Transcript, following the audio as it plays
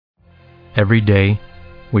Every day,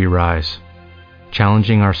 we rise,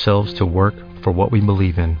 challenging ourselves to work for what we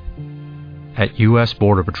believe in. At U.S.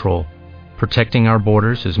 Border Patrol, protecting our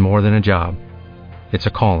borders is more than a job. It's a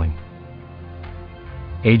calling.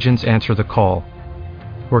 Agents answer the call,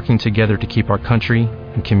 working together to keep our country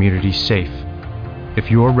and communities safe. If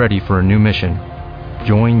you're ready for a new mission,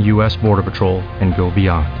 join U.S. Border Patrol and go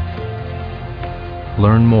beyond.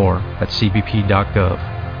 Learn more at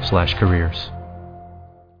cbp.gov/careers.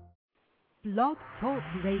 Blog Talk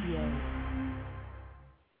Radio.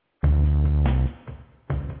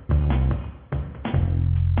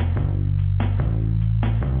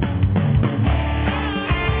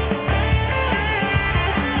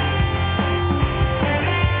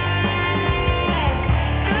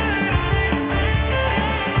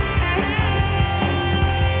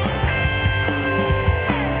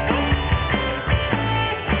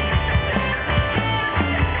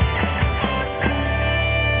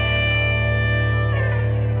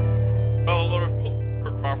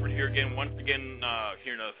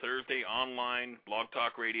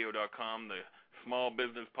 blogtalkradio.com, the small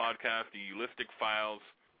business podcast, the Eulistic Files,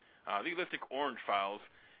 the Eulistic Orange Files,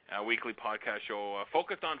 weekly podcast show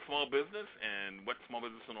focused on small business and what small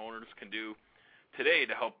business owners can do today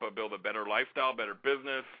to help build a better lifestyle, better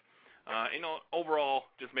business, overall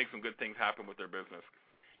just make some good things happen with their business.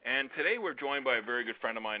 And today we're joined by a very good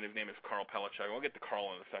friend of mine. His name is Karl Palachuk. We'll get to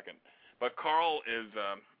Karl in a second. But Karl is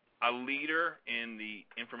a leader in the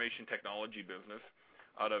information technology business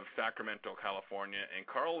out of Sacramento, California. And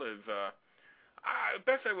Karl is,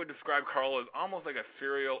 best I would describe Karl as almost like a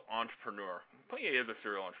serial entrepreneur. Well, he is a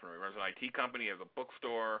serial entrepreneur. He runs an IT company, he has a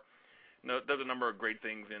bookstore, does a number of great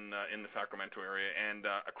things in the Sacramento area and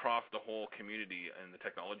across the whole community, and the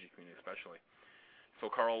technology community especially.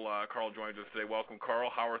 So Karl joins us today. Welcome,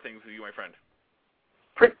 Karl. How are things with you, my friend?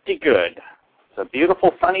 Pretty good. It's a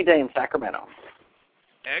beautiful sunny day in Sacramento.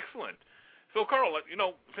 Excellent. So, Karl,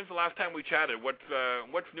 since the last time we chatted, what's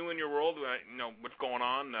new in your world? What's going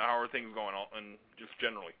on? How are things going on, and just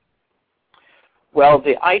generally? Well,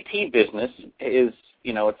 the IT business is,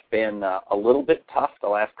 it's been a little bit tough the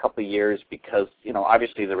last couple of years because,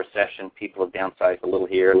 obviously the recession, people have downsized a little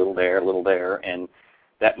here, a little there, and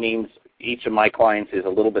that means each of my clients is a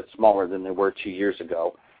little bit smaller than they were 2 years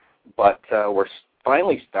ago. But we're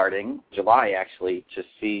finally starting, July actually, to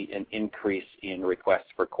see an increase in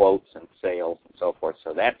requests for quotes and sales and so forth,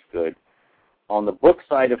 so that's good. On the book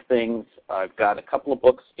side of things, I've got a couple of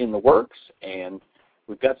books in the works, and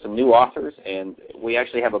we've got some new authors, and we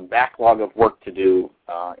actually have a backlog of work to do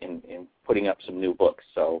in putting up some new books.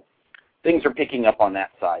 So things are picking up on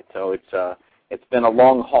that side. So it's been a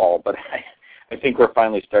long haul, but I think we're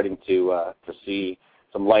finally starting to see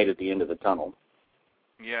some light at the end of the tunnel.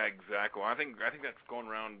 Yeah, exactly. I think that's going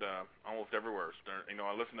around almost everywhere.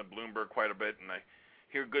 I listen to Bloomberg quite a bit, and I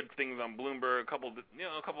hear good things on Bloomberg. A couple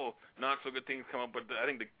not so good things come up, but I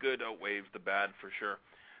think the good outweighs the bad for sure.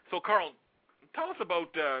 So, Karl, tell us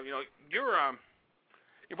about you're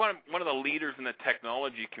one of the leaders in the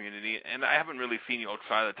technology community, and I haven't really seen you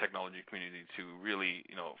outside of the technology community to really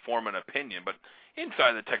form an opinion. But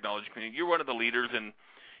inside the technology community, you're one of the leaders in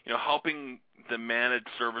helping the managed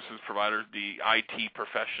services providers, the IT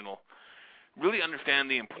professional, really understand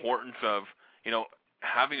the importance of,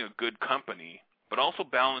 having a good company, but also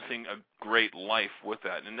balancing a great life with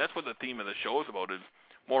that. And that's what the theme of the show is about, is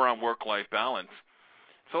more on work-life balance.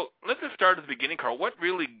 So let's just start at the beginning, Karl. What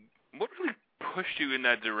really pushed you in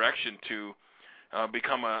that direction to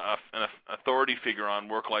become an authority figure on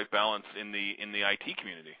work-life balance in the IT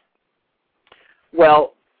community?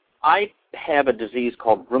 Well, I have a disease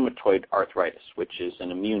called rheumatoid arthritis, which is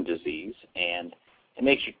an immune disease, and it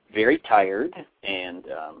makes you very tired, and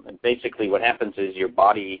basically what happens is your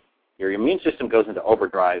immune system goes into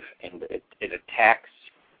overdrive, and it attacks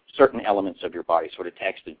certain elements of your body, so it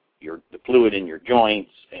attacks the fluid in your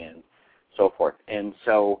joints and so forth. And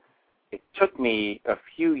so it took me a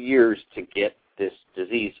few years to get this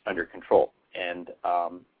disease under control, and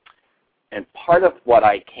part of what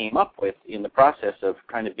I came up with in the process of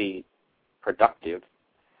trying to be productive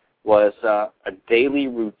was a daily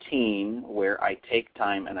routine where I take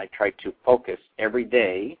time and I try to focus every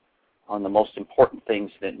day on the most important things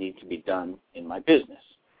that need to be done in my business.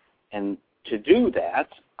 And to do that,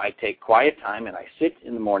 I take quiet time and I sit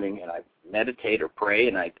in the morning and I meditate or pray,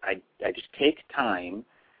 and I just take time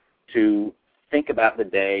to think about the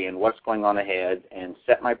day and what's going on ahead and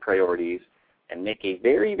set my priorities and make a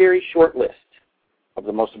very, very short list of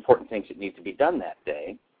the most important things that need to be done that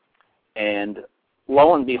day. And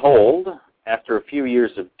lo and behold, after a few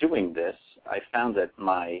years of doing this, I found that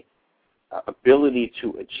my ability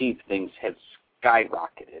to achieve things has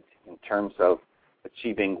skyrocketed in terms of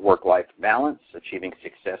achieving work-life balance, achieving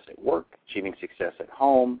success at work, achieving success at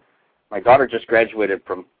home. My daughter just graduated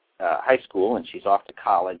from high school, and she's off to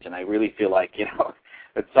college, and I really feel like,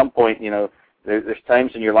 at some point, there's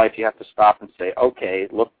times in your life you have to stop and say, okay,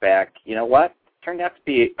 look back, you know what? It turned out to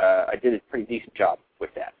be, I did a pretty decent job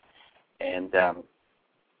with that. And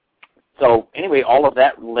so anyway, all of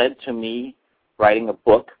that led to me writing a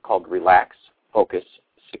book called Relax, Focus,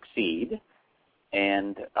 Succeed.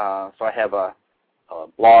 And so I have a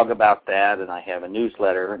blog about that, and I have a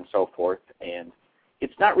newsletter and so forth. And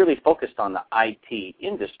it's not really focused on the IT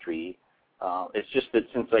industry. It's just that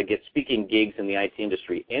since I get speaking gigs in the IT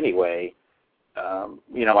industry anyway,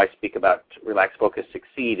 I speak about Relax, Focus,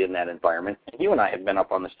 Succeed in that environment. And you and I have been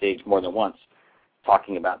up on the stage more than once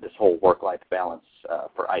talking about this whole work-life balance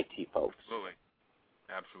for IT folks.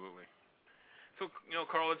 Absolutely. So,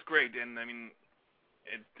 Karl, it's great. And, I mean,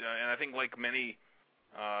 and I think like many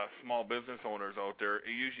small business owners out there,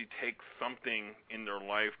 it usually takes something in their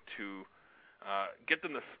life to get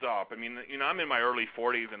them to stop. I mean, I'm in my early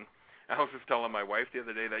 40s, and I was just telling my wife the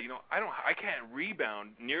other day that, I can't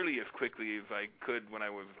rebound nearly as quickly as I could when I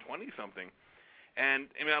was 20-something. And,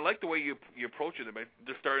 I mean, I like the way you approach it by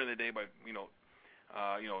just starting the day by,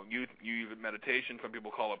 you use meditation. Some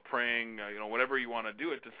people call it praying. Whatever you want to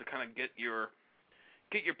do it, just to kind of get your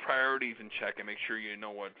priorities in check and make sure you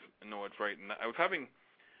know what's right. And I was having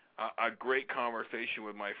a great conversation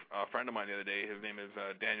with my friend of mine the other day. His name is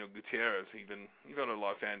Daniel Gutierrez. He's out of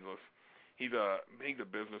Los Angeles. He's a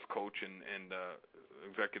business coach and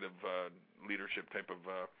executive leadership type of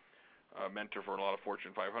mentor for a lot of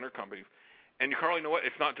Fortune 500 companies. And Karl, you know what?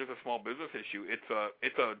 It's not just a small business issue.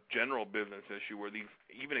 It's a general business issue where these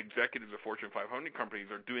even executives of Fortune 500 companies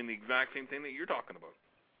are doing the exact same thing that you're talking about.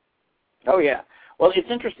 Oh, yeah. Well,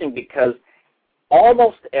 it's interesting because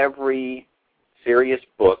almost every serious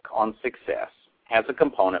book on success has a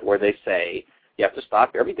component where they say you have to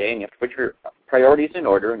stop every day and you have to put your priorities in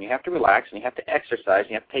order and you have to relax and you have to exercise and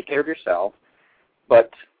you have to take care of yourself.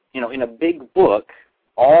 But, in a big book,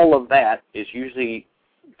 all of that is usually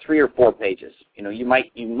 3 or 4 pages. You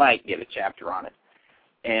might get a chapter on it.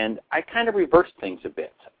 And I kind of reversed things a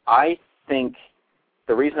bit. I think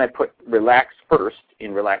the reason I put relax first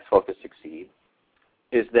in Relax, Focus, Succeed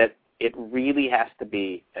is that it really has to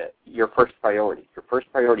be your first priority. Your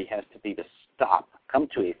first priority has to be to stop, come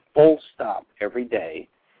to a full stop every day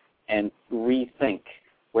and rethink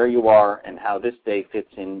where you are and how this day fits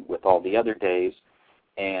in with all the other days.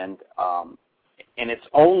 And it's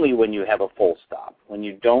only when you have a full stop, when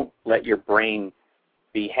you don't let your brain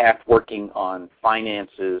be half working on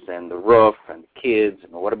finances and the roof and kids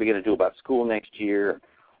and what are we going to do about school next year,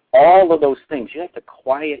 all of those things. You have to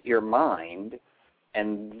quiet your mind,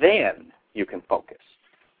 and then you can focus.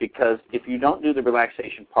 Because if you don't do the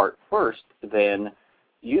relaxation part first, then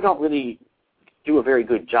you don't really do a very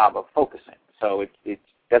good job of focusing. So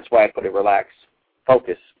that's why I put it Relax,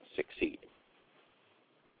 Focus, Succeed.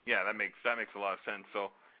 Yeah, that makes a lot of sense. So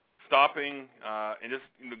stopping and just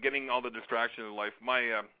getting all the distractions of life.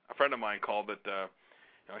 A friend of mine called it.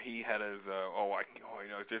 He had his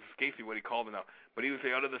it just escapes me what he called it now. But he would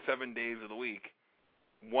say out of the 7 days of the week,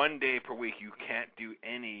 1 day per week you can't do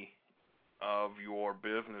any of your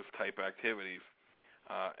business type activities.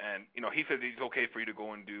 And he said it's okay for you to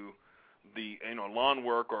go and do the lawn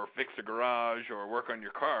work or fix the garage or work on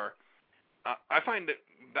your car. I find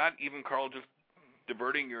that even, Karl, just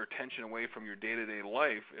diverting your attention away from your day-to-day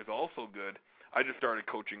life is also good. I just started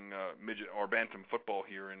coaching midget or bantam football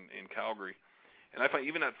here in Calgary, and I find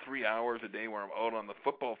even at 3 hours a day where I'm out on the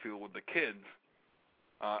football field with the kids,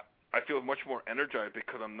 I feel much more energized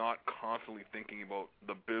because I'm not constantly thinking about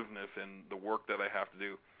the business and the work that I have to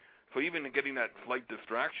do. So even getting that slight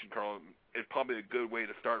distraction, Karl, is probably a good way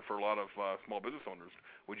to start for a lot of small business owners.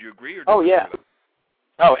 Would you agree? Or oh, yeah.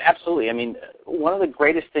 Oh, absolutely. I mean, one of the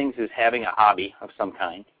greatest things is having a hobby of some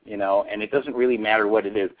kind, and it doesn't really matter what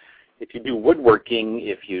it is. If you do woodworking,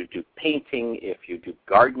 if you do painting, if you do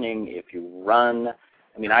gardening, if you run,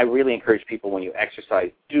 I mean, I really encourage people when you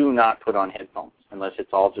exercise, do not put on headphones unless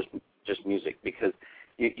it's all just music, because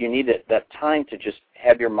you need that time to just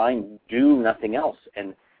have your mind do nothing else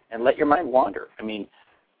and let your mind wander. I mean,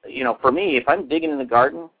 for me, if I'm digging in the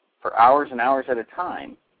garden for hours and hours at a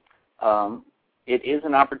time, it is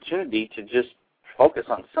an opportunity to just focus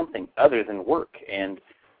on something other than work. And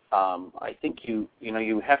I think you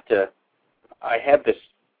have to. I have this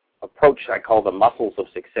approach I call the muscles of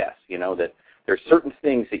success. That there's certain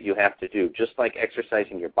things that you have to do, just like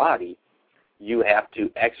exercising your body. You have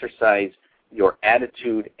to exercise your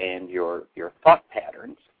attitude and your thought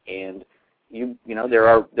patterns. And you know,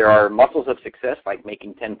 there are muscles of success like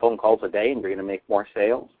making 10 phone calls a day and you're going to make more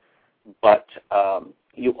sales, but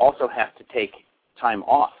you also have to take time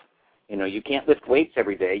off. You know, you can't lift weights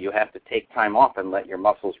every day. You have to take time off and let your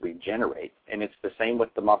muscles regenerate. And it's the same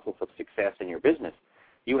with the muscles of success in your business.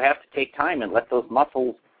 You have to take time and let those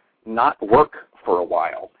muscles not work for a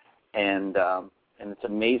while. And it's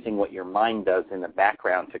amazing what your mind does in the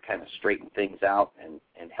background to kind of straighten things out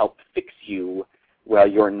and help fix you while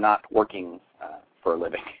you're not working for a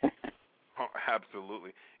living. Oh,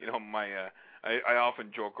 absolutely. You know, I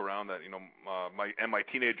often joke around that, you know, my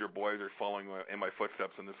teenager boys are following in my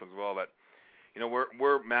footsteps in this as well. That, you know,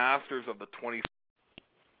 we're masters of the 20.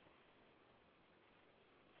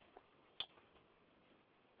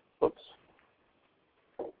 Oops.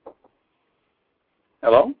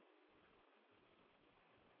 Hello?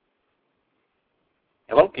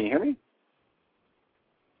 Hello, can you hear me?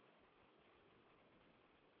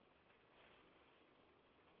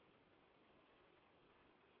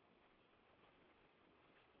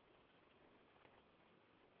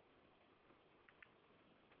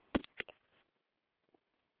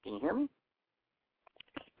 Can you hear me?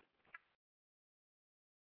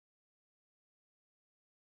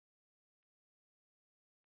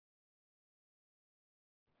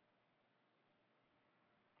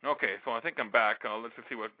 Okay, so I think I'm back. Let's just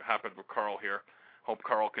see what happened with Karl here. Hope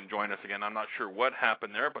Karl can join us again. I'm not sure what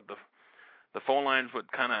happened there, but the phone lines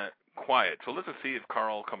went kind of quiet. So let's just see if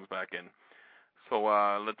Karl comes back in. So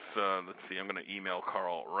let's see. I'm going to email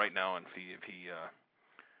Karl right now and see if he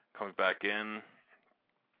comes back in,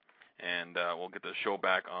 and we'll get the show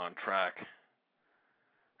back on track.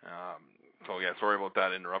 So yeah, sorry about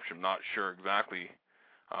that interruption. Not sure exactly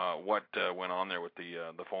what went on there with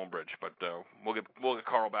the phone bridge, but we'll get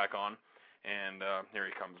Karl back on, and here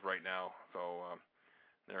he comes right now. So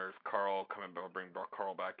there's Karl coming. We'll bring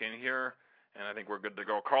Karl back in here, and I think we're good to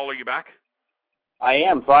go. Karl, are you back? I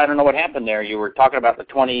am. So I don't know what happened there. You were talking about the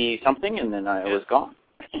 20-something, and then it was gone.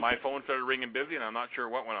 My phone started ringing busy, and I'm not sure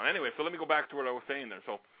what went on. Anyway, so let me go back to what I was saying there.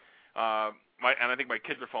 So, and I think my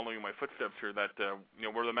kids are following my footsteps here. That you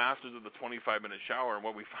know, we're the masters of the 25-minute shower, and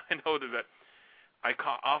what we find out is that I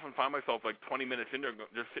often find myself like 20 minutes in there,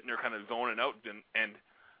 just sitting there, kind of zoning out, and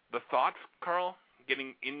the thoughts, Karl,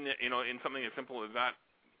 getting in, you know, in something as simple as that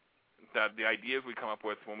the ideas we come up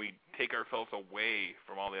with when we take ourselves away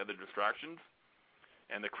from all the other distractions,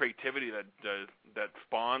 and the creativity that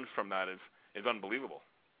spawns from that is unbelievable.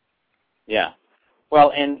 Yeah.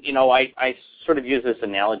 Well, and, you know, I sort of use this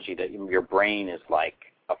analogy that your brain is like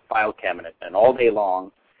a file cabinet, and all day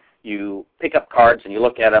long you pick up cards and you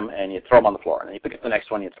look at them and you throw them on the floor, and then you pick up the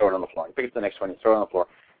next one, you throw it on the floor, you pick up the next one, you throw it on the floor.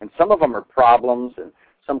 And some of them are problems, and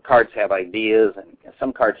some cards have ideas, and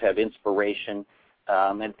some cards have inspiration.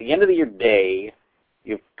 At the end of your day,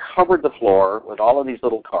 you've covered the floor with all of these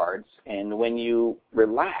little cards, and when you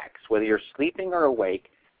relax, whether you're sleeping or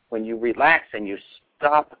awake, when you relax and you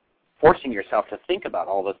stop forcing yourself to think about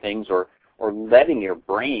all the things or letting your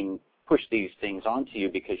brain push these things onto you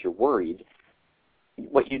because you're worried,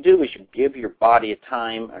 what you do is you give your body a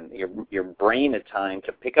time and your brain a time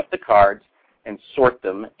to pick up the cards and sort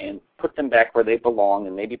them and put them back where they belong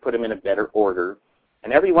and maybe put them in a better order.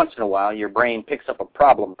 And every once in a while, your brain picks up a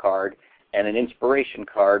problem card and an inspiration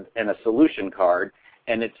card and a solution card,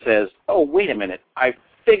 and it says, oh, wait a minute, I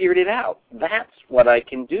figured it out. That's what I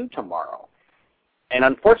can do tomorrow. And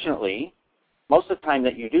unfortunately, most of the time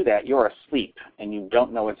that you do that, you're asleep and you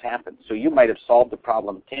don't know what's happened. So you might have solved the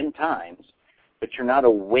problem 10 times, but you're not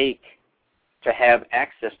awake to have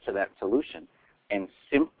access to that solution. And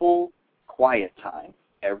simple, quiet time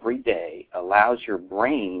every day allows your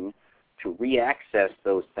brain to reaccess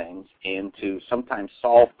those things and to sometimes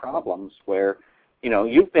solve problems where, you know,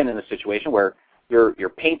 you've been in a situation where you're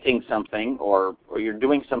painting something or you're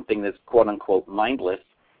doing something that's quote-unquote mindless,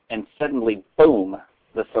 and suddenly, boom,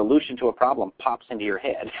 the solution to a problem pops into your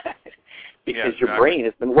head because your brain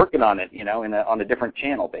has been working on it, you know, on a different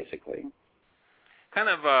channel, basically. Kind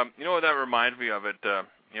of, you know what that reminds me of?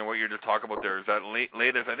 You know, what you're just talking about there is that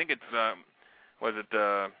latest, I think it's, is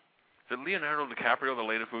it Leonardo DiCaprio, the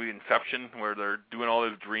latest movie, Inception, where they're doing all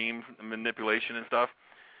this dream manipulation and stuff?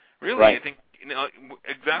 Really, right. I think, you know,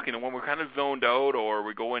 exactly, you know, when we're kind of zoned out or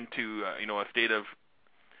we go into, you know, a state of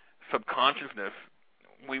subconsciousness,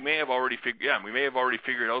 we may have already figured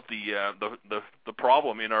out the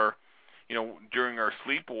problem in our, you know, during our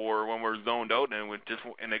sleep or when we're zoned out, and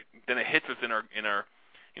then it hits us in our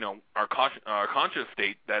you know, our conscious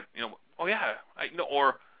state that, you know, oh yeah,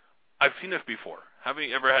 or I've seen this before. Have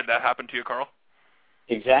you ever had that happen to you, Karl?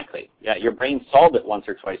 Exactly. Yeah, your brain solved it once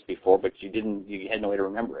or twice before, but you had no way to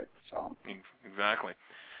remember it. So exactly.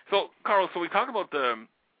 So, Karl, so we talk about the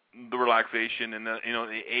relaxation and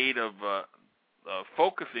the aid of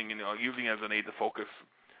focusing, using as an aid to focus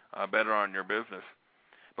better on your business.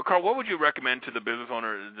 But Karl, what would you recommend to the business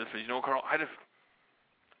owner that says, Karl, I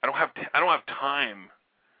don't have time,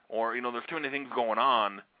 or there's too many things going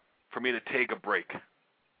on for me to take a break?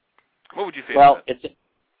 What would you say? Well,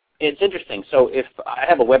 it's interesting. So if I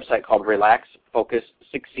have a website called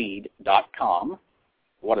relaxfocussucceed.com.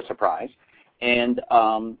 What a surprise! And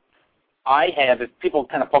if people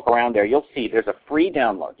kind of poke around there, you'll see there's a free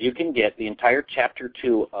download. You can get the entire Chapter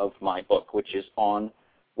 2 of my book, which is on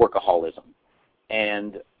workaholism.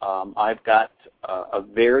 And I've got a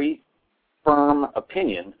very firm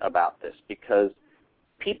opinion about this because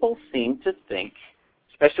people seem to think,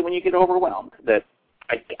 especially when you get overwhelmed, that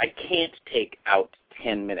I can't take out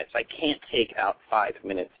 10 minutes. I can't take out 5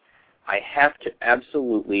 minutes. I have to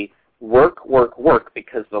absolutely work,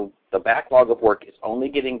 because the backlog of work is only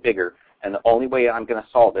getting bigger, and the only way I'm going to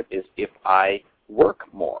solve it is if I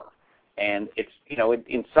work more. And it's,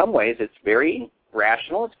 in some ways it's very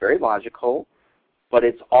rational, it's very logical, but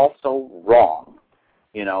it's also wrong.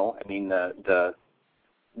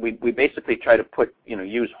 We basically try to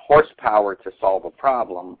use horsepower to solve a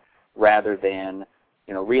problem rather than,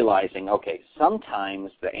 realizing, okay,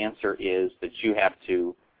 sometimes the answer is that you have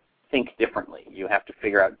to think differently. You have to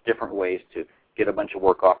figure out different ways to get a bunch of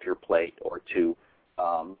work off your plate or to,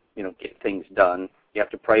 get things done. You have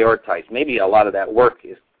to prioritize. Maybe a lot of that work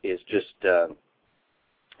is just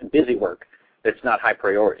busy work that's not high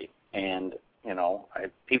priority. And,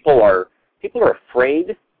 people are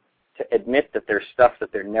afraid to admit that there's stuff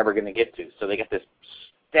that they're never going to get to. So they get this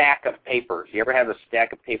stack of papers. You ever have a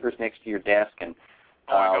stack of papers next to your desk, and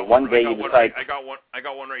one day you decide... I got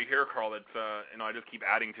one right here, Karl, that's, I just keep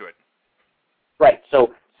adding to it. Right.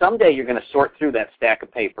 So someday you're going to sort through that stack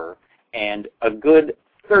of paper, and a good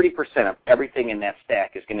 30% of everything in that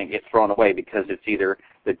stack is going to get thrown away because it's either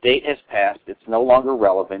the date has passed, it's no longer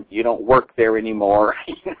relevant, you don't work there anymore,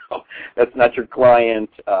 that's not your client,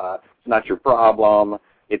 it's not your problem,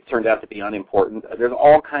 it turned out to be unimportant. There's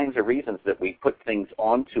all kinds of reasons that we put things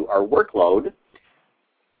onto our workload,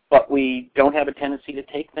 but we don't have a tendency to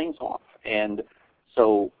take things off. And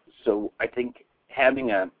so I think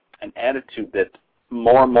having an attitude that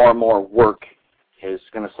more work is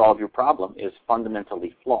going to solve your problem is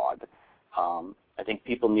fundamentally flawed. I think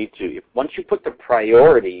people need to, once you put the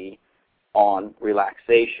priority on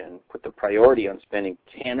relaxation, put the priority on spending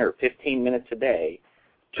 10 or 15 minutes a day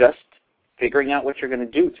just figuring out what you're going to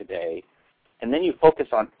do today, and then you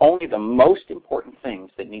focus on only the most important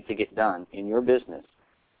things that need to get done in your business,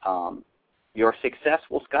 your success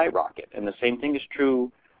will skyrocket. And the same thing is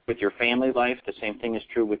true with your family life. The same thing is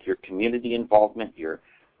true with your community involvement,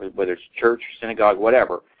 whether it's church, synagogue,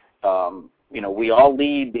 whatever. We all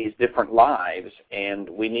lead these different lives, and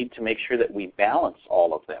we need to make sure that we balance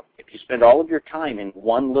all of them. If you spend all of your time in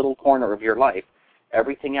one little corner of your life,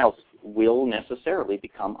 everything else will necessarily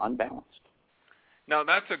become unbalanced. Now,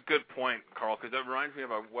 that's a good point, Karl, because that reminds me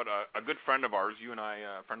of a good friend of ours, Dana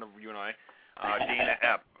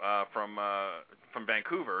Epp from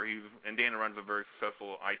Vancouver. And Dana runs a very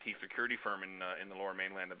successful IT security firm in the Lower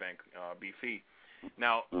Mainland of BC.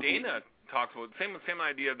 Now, Dana talks about the same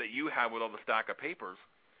idea that you have with all the stack of papers,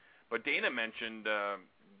 but Dana mentioned the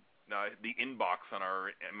inbox on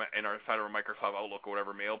our side of our Microsoft Outlook or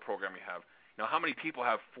whatever mail program we have. Now, how many people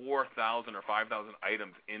have 4,000 or 5,000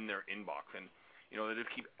 items in their inbox? And they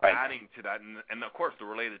just keep adding to that, and of course the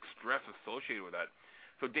related stress associated with that.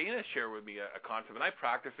 So Dana shared with me a concept, and I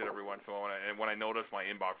practice it every once in a while. And when I notice my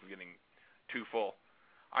inbox is getting too full,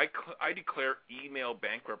 I declare email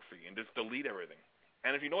bankruptcy and just delete everything.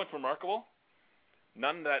 And if you know what's remarkable,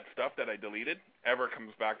 none of that stuff that I deleted ever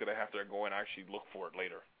comes back that I have to go and actually look for it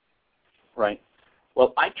later. Right.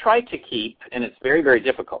 Well, I try to keep, and it's very, very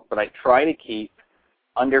difficult, but I try to keep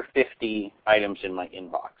under 50 items in my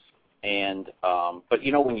inbox. And but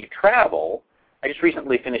when you travel, I just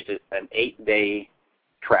recently finished an 8-day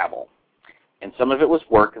travel, and some of it was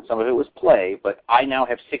work and some of it was play, but I now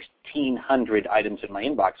have 1,600 items in my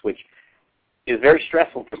inbox, which is very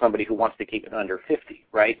stressful for somebody who wants to keep it under 50,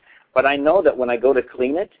 right? But I know that when I go to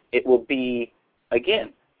clean it, it will be,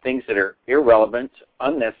 again, things that are irrelevant,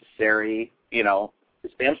 unnecessary,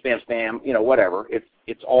 spam, whatever.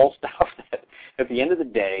 It's all stuff that at the end of the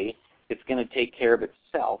day, it's going to take care of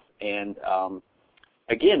itself. And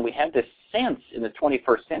again, we have this sense in the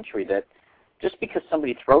 21st century that just because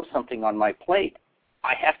somebody throws something on my plate,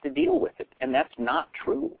 I have to deal with it, and that's not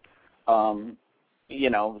true.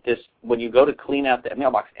 When you go to clean out that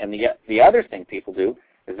mailbox, and the other thing people do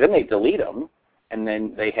is then they delete them, and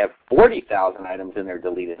then they have 40,000 items in their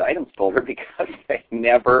deleted items folder because they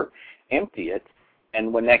never empty it.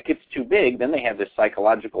 And when that gets too big, then they have this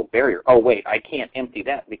psychological barrier. Oh, wait, I can't empty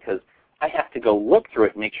that because I have to go look through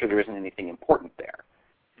it and make sure there isn't anything important there,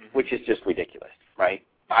 which is just ridiculous, right?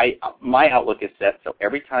 My Outlook is set so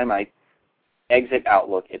every time I exit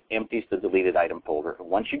Outlook, it empties the deleted item folder. And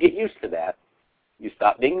once you get used to that, you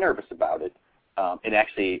stop being nervous about it. It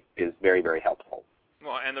actually is very, very helpful.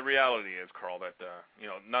 Well, and the reality is, Karl, that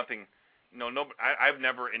nothing. I've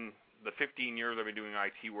never in the 15 years I've been doing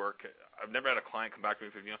IT work, I've never had a client come back to me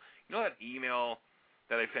and say, you know that email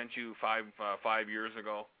that I sent you 5 years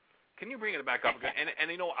ago? Can you bring it back up again? And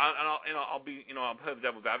I'll play the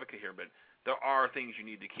devil's advocate here, but there are things you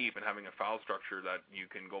need to keep, and having a file structure that you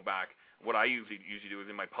can go back. What I usually do is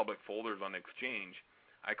in my public folders on Exchange,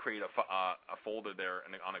 I create a folder there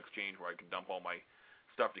on Exchange where I can dump all my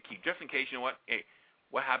stuff to keep, just in case. You know what? Hey,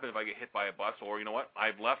 what happens if I get hit by a bus? Or you know what?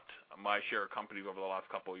 I've left my share of companies over the last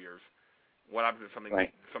couple of years. What happens if somebody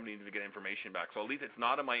needs to get information back? So at least it's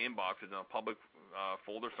not in my inbox. It's in a public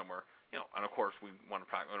folder somewhere. And of course we want to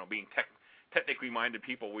practice. Being technically minded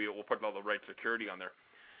people, we'll put all the right security on there.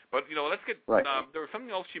 But let's get. Right. There was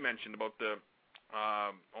something else you mentioned about the.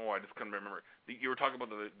 I just couldn't remember. You were talking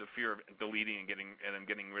about the fear of deleting and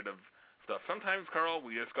getting rid of stuff. Sometimes, Karl,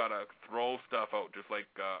 we just gotta throw stuff out, just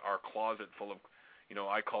like our closet full of,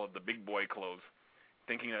 I call it the big boy clothes,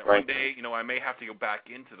 thinking that one day, I may have to go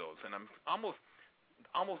back into those, and I'm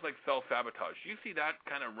almost like self-sabotage. Do you see that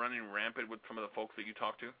kind of running rampant with some of the folks that you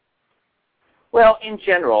talk to? Well, in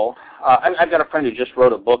general, I've got a friend who just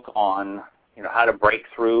wrote a book on how to break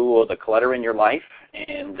through the clutter in your life,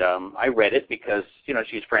 and I read it because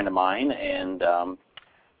she's a friend of mine, and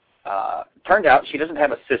turned out she doesn't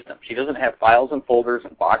have a system. She doesn't have files and folders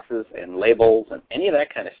and boxes and labels and any of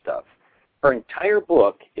that kind of stuff. Her entire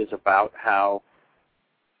book is about how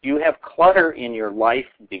you have clutter in your life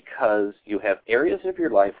because you have areas of your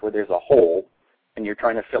life where there's a hole and you're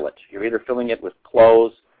trying to fill it. You're either filling it with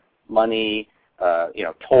clothes, money,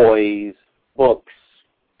 toys, books,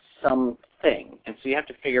 something. And so you have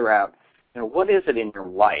to figure out, what is it in your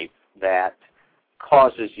life that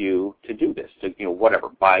causes you to do this, to, whatever,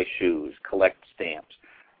 buy shoes, collect stamps.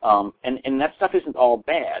 And that stuff isn't all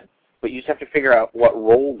bad, but you just have to figure out what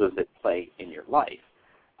role does it play in your life.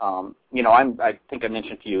 I think I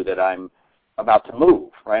mentioned to you that I'm about to move,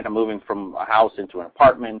 right? I'm moving from a house into an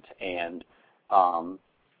apartment, and I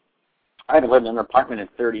haven't lived in an apartment in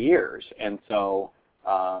 30 years. And so,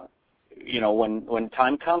 when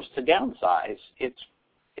time comes to downsize,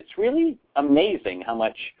 it's really amazing how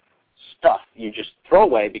much stuff you just throw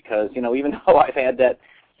away because, even though I've had that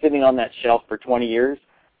sitting on that shelf for 20 years,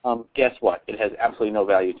 guess what? It has absolutely no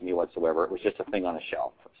value to me whatsoever. It was just a thing on a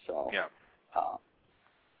shelf. So, yeah.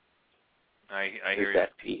 I hear you.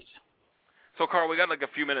 That piece. So, Karl, we got like a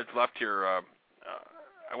few minutes left here.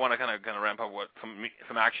 I want to kind of ramp up what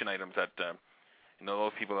some action items that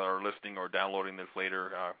those people that are listening or downloading this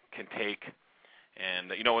later can take.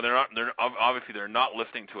 And they're not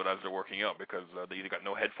listening to it as they're working out because they either got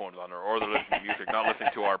no headphones on or they're listening to music, not listening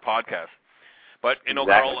to our podcast. But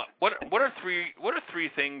exactly. Karl, what are three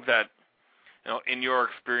things that in your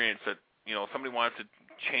experience that somebody wants to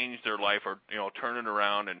change their life or turn it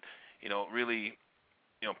around and really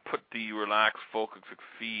put the relax, focus,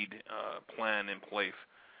 succeed plan in place?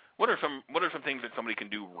 What are some things that somebody can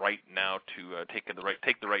do right now to take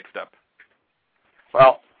the right step?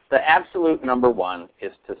 Well, the absolute number one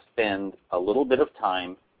is to spend a little bit of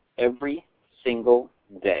time every single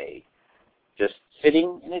day just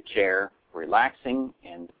sitting in a chair, relaxing,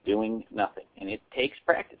 and doing nothing. And it takes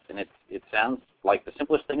practice, and it sounds like the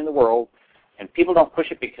simplest thing in the world, and people don't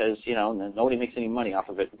push it because, nobody makes any money off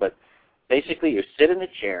of it. But basically you sit in a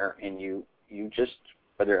chair and you just,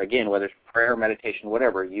 whether it's prayer, meditation,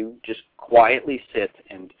 whatever, you just quietly sit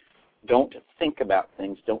and don't think about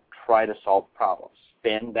things. Don't try to solve problems.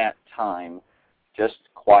 Spend that time just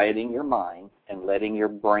quieting your mind and letting your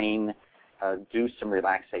brain do some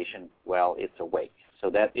relaxation while it's awake. So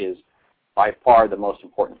that is by far the most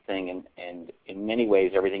important thing, and in many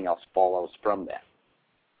ways everything else follows from that.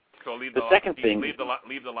 So leave the second thing. Leave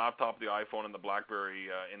the laptop, the iPhone, and the BlackBerry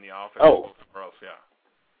in the office. Oh. Or else, yeah.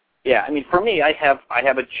 Yeah, I mean, for me, I have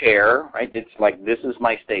a chair, right? It's like this is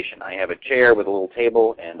my station. I have a chair with a little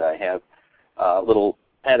table, and I have a little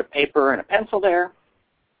pad of paper and a pencil there,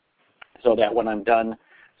 so that when I'm done,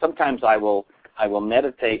 sometimes I will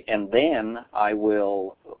meditate, and then I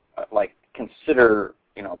will consider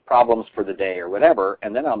problems for the day or whatever,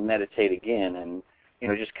 and then I'll meditate again and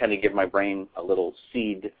just kind of give my brain a little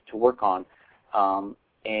seed to work on.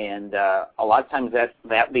 And a lot of times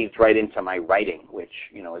that leads right into my writing, which,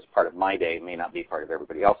 is part of my day, may not be part of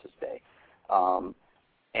everybody else's day.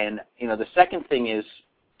 And the second thing is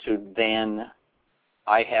to then,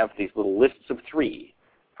 I have these little lists of 3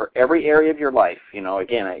 for every area of your life.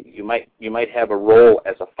 Again, you might have a role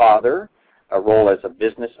as a father, a role as a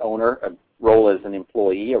business owner, a role as an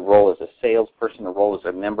employee, a role as a salesperson, a role as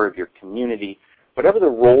a member of your community. Whatever the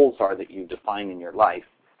roles are that you define in your life,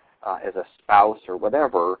 as a spouse or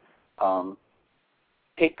whatever,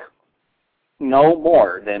 pick no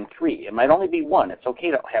more than 3. It might only be 1. It's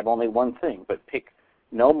okay to have only one thing, but pick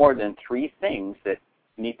no more than 3 things that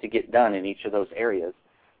need to get done in each of those areas,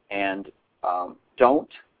 and don't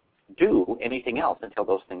do anything else until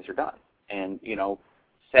those things are done. And,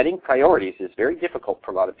 setting priorities is very difficult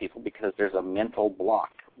for a lot of people because there's a mental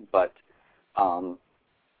block. But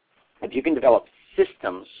if you can develop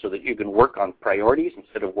systems so that you can work on priorities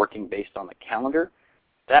instead of working based on the calendar,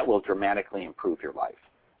 that will dramatically improve your life.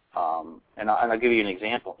 And I'll give you an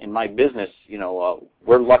example. In my business,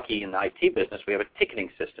 we're lucky in the IT business. We have a ticketing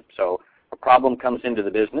system. So a problem comes into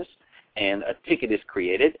the business, and a ticket is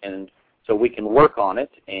created, and so we can work on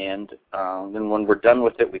it. And then when we're done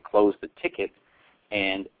with it, we close the ticket.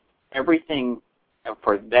 And everything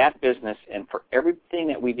for that business and for everything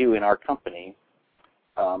that we do in our company,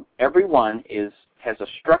 everyone has a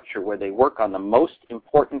structure where they work on the most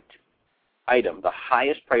important item, the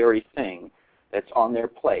highest priority thing that's on their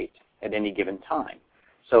plate at any given time.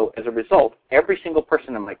 So as a result, every single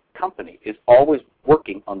person in my company is always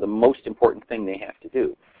working on the most important thing they have to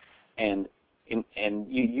do. And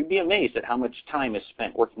you'd be amazed at how much time is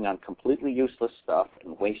spent working on completely useless stuff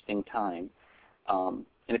and wasting time. And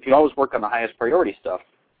if you always work on the highest priority stuff,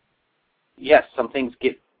 yes, some things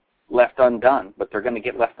get left undone, but they're going to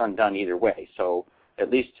get left undone either way. So at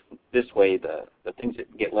least this way, the things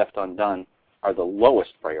that get left undone are the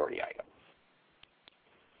lowest priority items.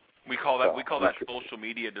 We call that social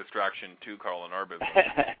media distraction too, Karl, in our business.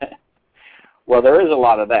 Well, there is a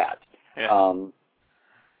lot of that. Yeah.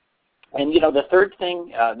 And the third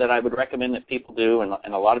thing that I would recommend that people do,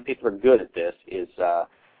 and a lot of people are good at this, is to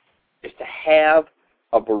have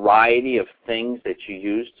a variety of things that you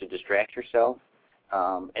use to distract yourself.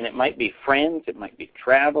 And it might be friends, it might be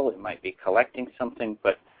travel, it might be collecting something,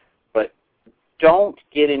 but don't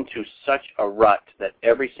get into such a rut that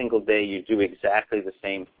every single day you do exactly the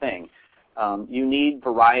same thing. You need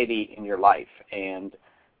variety in your life, and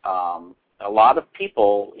a lot of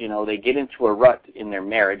people, they get into a rut in their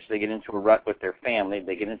marriage, they get into a rut with their family,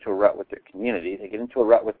 they get into a rut with their community, they get into a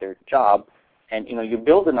rut with their job, and you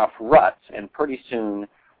build enough ruts, and pretty soon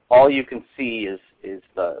all you can see is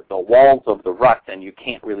the walls of the rut, and you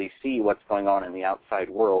can't really see what's going on in the outside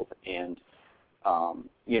world. And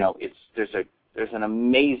there's an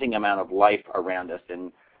amazing amount of life around us, and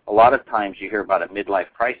a lot of times you hear about a midlife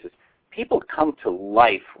crisis. People come to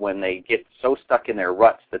life when they get so stuck in their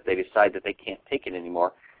ruts that they decide that they can't take it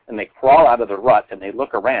anymore, and they crawl out of the rut and they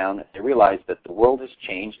look around and they realize that the world has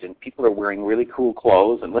changed and people are wearing really cool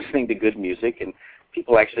clothes and listening to good music, and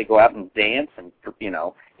people actually go out and dance and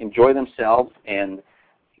enjoy themselves, and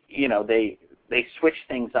they switch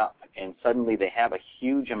things up, and suddenly they have a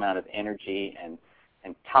huge amount of energy, and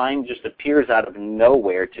time just appears out of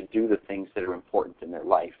nowhere to do the things that are important in their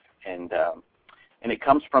life. And it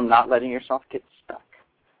comes from not letting yourself get stuck.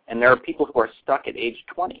 And there are people who are stuck at age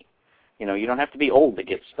 20. You don't have to be old to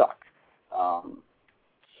get stuck.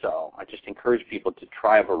 So I just encourage people to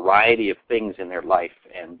try a variety of things in their life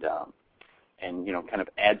and kind of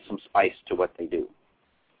add some spice to what they do.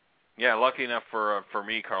 Yeah, lucky enough for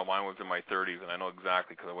me, Karl, mine was in my 30s, and I know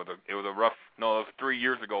exactly because it was 3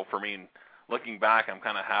 years ago for me. And looking back, I'm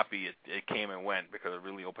kind of happy it came and went because it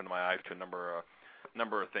really opened my eyes to a number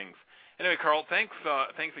of things. Anyway, Karl, thanks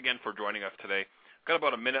again for joining us today. Got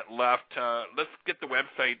about a minute left. Let's get the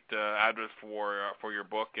website address for your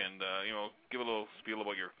book, and give a little spiel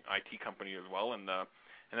about your IT company as well, and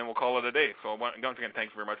then we'll call it a day. So once again,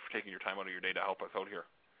 thanks very much for taking your time out of your day to help us out here.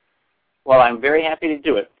 Well, I'm very happy to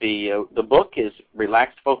do it. The book is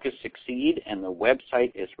Relax, Focus, Succeed, and the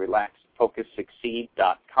website is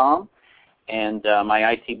relaxfocussucceed.com. And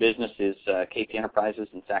my IT business is KPEnterprises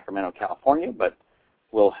in Sacramento, California, but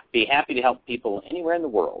we'll be happy to help people anywhere in the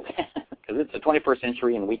world because it's the 21st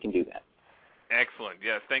century and we can do that. Excellent.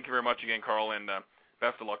 Yes, thank you very much again, Karl, and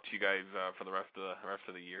best of luck to you guys for the rest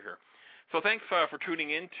of the year here. So thanks for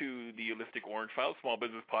tuning in to the Holistic Orange File Small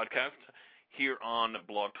Business Podcast here on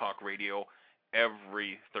Blog Talk Radio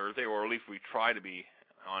every Thursday, or at least we try to be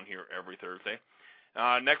on here every Thursday.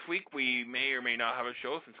 Next week we may or may not have a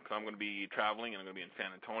show since I'm going to be traveling and I'm going to be in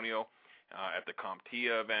San Antonio. at the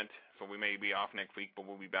CompTIA event. So we may be off next week, but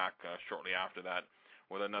we'll be back shortly after that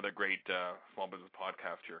with another great small business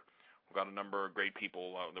podcast here. We've got a number of great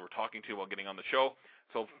people that we're talking to while getting on the show.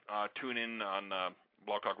 So tune in on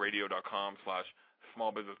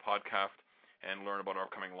blogtalkradio.com/smallbusinesspodcast and learn about our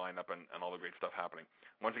upcoming lineup and all the great stuff happening.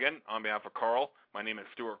 Once again, on behalf of Karl, my name is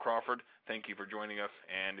Stuart Crawford. Thank you for joining us.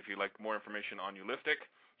 And if you'd like more information on Ulistic,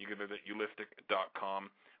 you can visit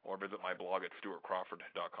ulistic.com or visit my blog at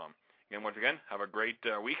stuartcrawford.com. Again, once again, have a great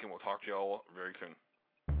week, and we'll talk to you all very soon.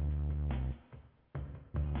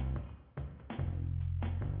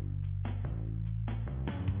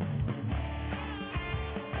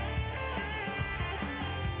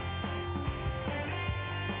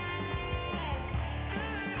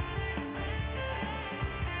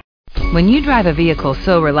 When you drive a vehicle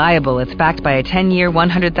so reliable it's backed by a 10-year,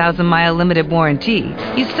 100,000-mile limited warranty,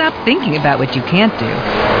 you stop thinking about what you can't do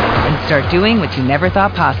and start doing what you never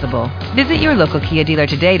thought possible. Visit your local Kia dealer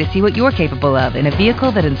today to see what you're capable of in a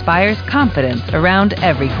vehicle that inspires confidence around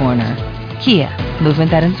every corner. Kia,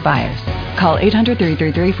 movement that inspires. Call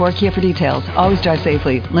 800-3334-KIA for details. Always drive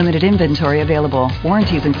safely. Limited inventory available.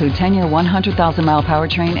 Warranties include 10-year, 100,000-mile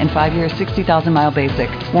powertrain and 5-year, 60,000-mile basic.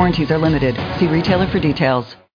 Warranties are limited. See retailer for details.